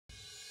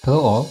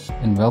Hello all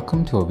and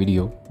welcome to a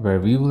video where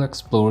we will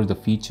explore the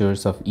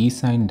features of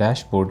eSign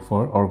dashboard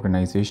for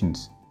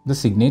organizations. The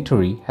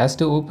signatory has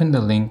to open the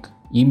link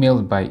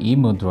emailed by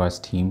eMudhra's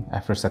team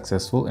after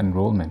successful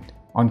enrollment.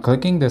 On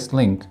clicking this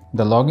link,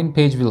 the login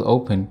page will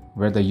open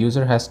where the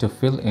user has to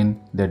fill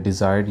in their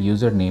desired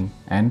username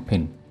and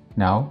PIN.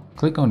 Now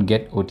click on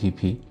Get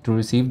OTP to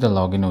receive the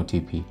login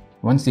OTP.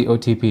 Once the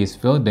OTP is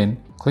filled in,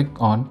 click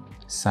on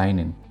Sign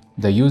In.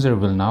 The user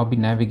will now be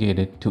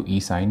navigated to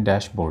eSign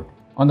dashboard.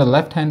 On the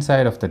left-hand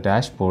side of the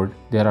dashboard,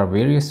 there are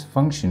various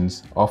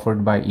functions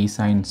offered by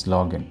eSign's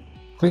login.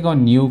 Click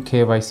on New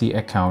KYC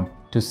account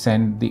to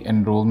send the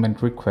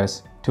enrollment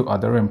request to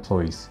other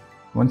employees.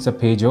 Once the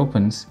page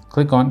opens,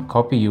 click on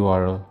Copy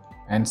URL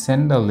and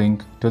send the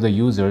link to the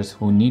users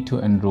who need to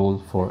enroll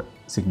for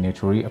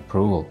signatory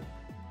approval.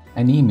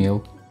 An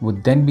email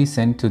would then be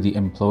sent to the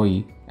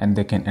employee and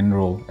they can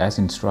enroll as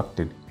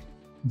instructed.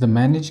 The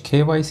Manage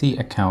KYC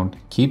account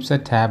keeps a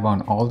tab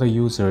on all the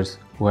users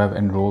who have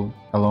enrolled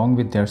along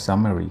with their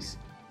summaries.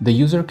 The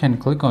user can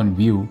click on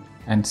View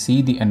and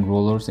see the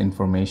enroller's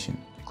information.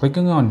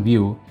 Clicking on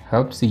View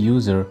helps the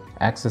user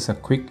access a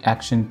Quick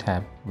Action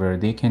tab where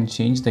they can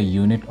change the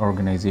unit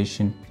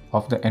organization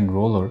of the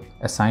enroller,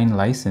 assign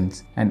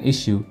license, and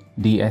issue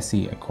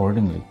DSE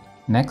accordingly.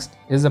 Next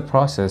is the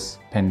process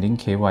pending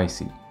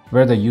KYC,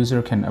 where the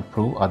user can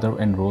approve other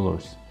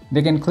enrollers.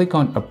 They can click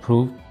on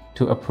Approve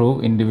to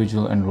approve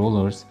individual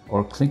enrollers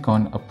or click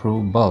on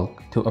Approve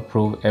Bulk to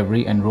approve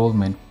every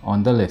enrollment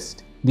on the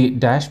list. The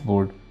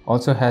dashboard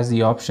also has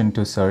the option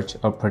to search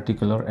a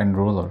particular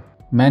enroller.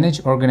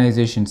 Manage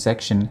Organization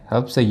section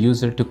helps the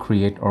user to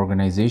create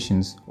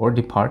organizations or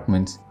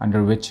departments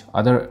under which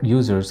other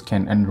users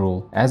can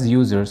enroll as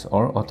users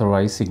or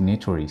authorized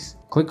signatories.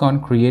 Click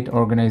on Create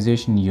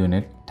Organization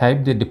Unit,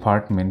 type the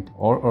department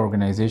or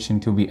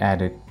organization to be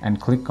added, and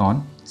click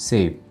on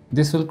Save.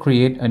 This will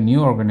create a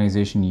new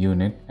organization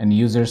unit and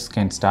users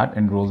can start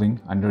enrolling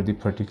under the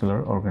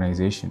particular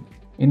organization.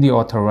 In the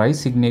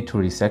Authorized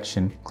Signatory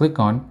section, click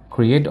on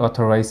Create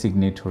Authorized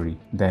Signatory.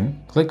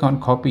 Then click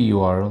on Copy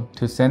URL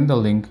to send the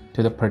link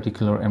to the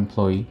particular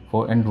employee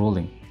for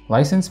enrolling.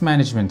 License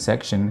Management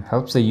section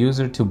helps the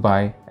user to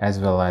buy as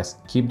well as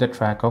keep the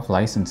track of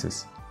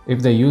licenses.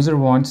 If the user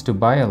wants to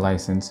buy a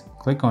license,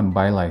 click on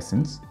Buy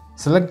License.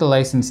 Select the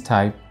license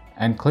type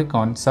and click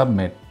on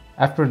Submit.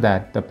 After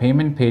that, the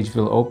payment page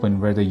will open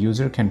where the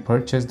user can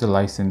purchase the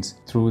license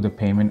through the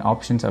payment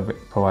options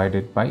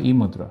provided by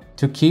eMudhra.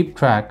 To keep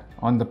track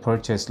on the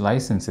purchased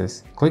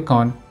licenses, click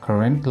on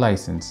Current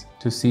License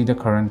to see the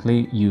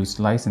currently used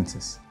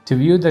licenses. To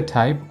view the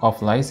type of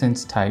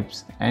license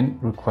types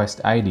and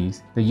request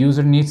IDs, the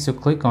user needs to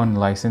click on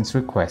License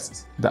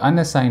Requests. The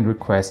unassigned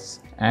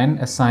requests and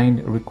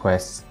assigned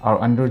requests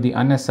are under the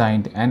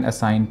unassigned and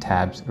assigned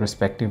tabs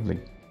respectively.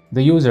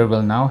 The user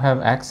will now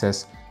have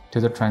access to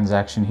the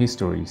transaction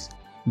histories.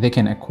 They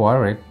can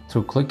acquire it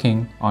through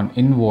clicking on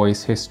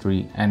Invoice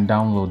History and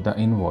download the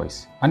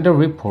invoice. Under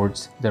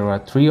Reports, there are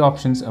three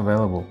options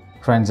available: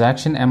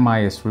 Transaction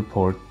MIS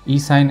Report,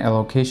 eSign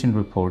Allocation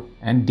Report,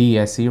 and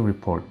DSE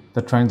Report.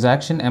 The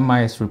Transaction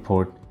MIS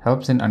Report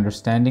helps in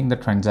understanding the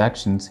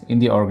transactions in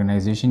the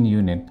organization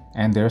unit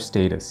and their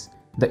status.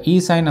 The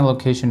eSign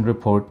Allocation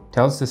Report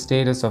tells the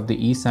status of the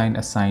eSign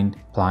assigned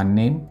plan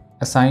name,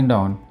 assigned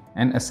on,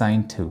 and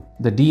assigned to.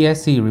 The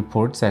DSE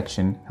report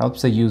section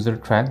helps the user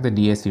track the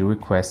DSE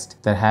requests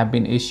that have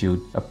been issued,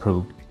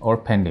 approved, or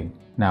pending.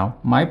 Now,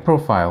 My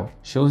Profile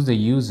shows the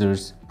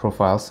user's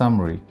profile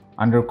summary.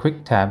 Under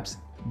Quick Tabs,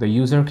 the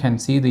user can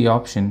see the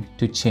option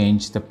to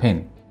change the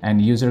PIN,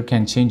 and user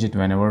can change it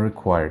whenever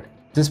required.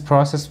 This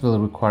process will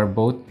require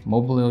both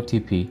mobile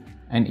OTP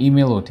and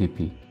email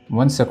OTP.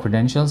 Once the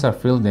credentials are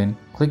filled in,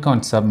 click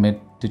on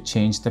Submit to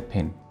change the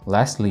PIN.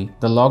 Lastly,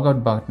 the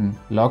Logout button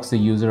logs the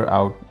user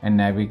out and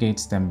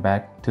navigates them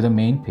back to the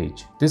main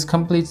page. This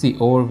completes the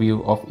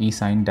overview of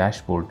eSign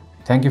dashboard.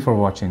 Thank you for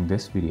watching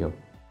this video.